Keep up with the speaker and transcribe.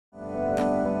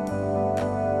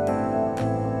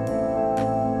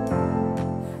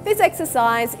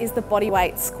exercise is the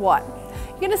bodyweight squat.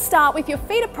 You're going to start with your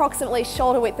feet approximately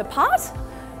shoulder width apart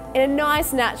in a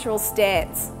nice natural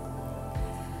stance.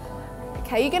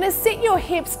 Okay, you're going to sit your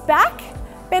hips back,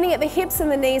 bending at the hips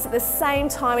and the knees at the same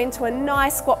time into a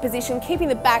nice squat position, keeping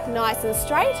the back nice and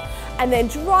straight, and then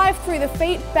drive through the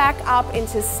feet back up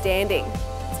into standing.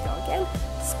 Let's go again.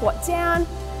 Squat down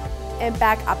and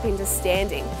back up into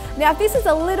standing. Now, if this is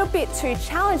a little bit too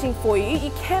challenging for you,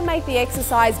 you can make the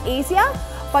exercise easier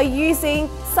by using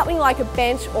something like a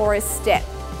bench or a step.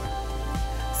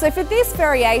 So for this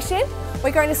variation,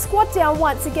 we're going to squat down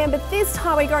once again, but this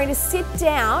time we're going to sit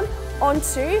down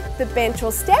onto the bench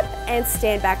or step and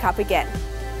stand back up again.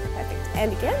 Perfect,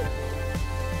 and again.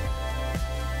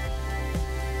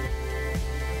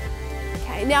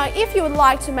 Okay, now if you would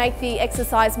like to make the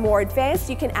exercise more advanced,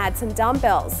 you can add some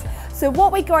dumbbells. So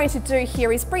what we're going to do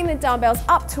here is bring the dumbbells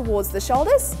up towards the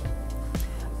shoulders,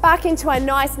 back into a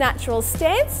nice natural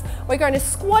stance. We're going to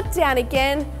squat down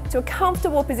again to a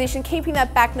comfortable position, keeping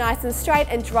that back nice and straight,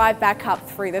 and drive back up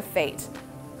through the feet.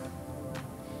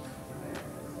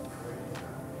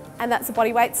 And that's a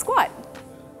bodyweight squat.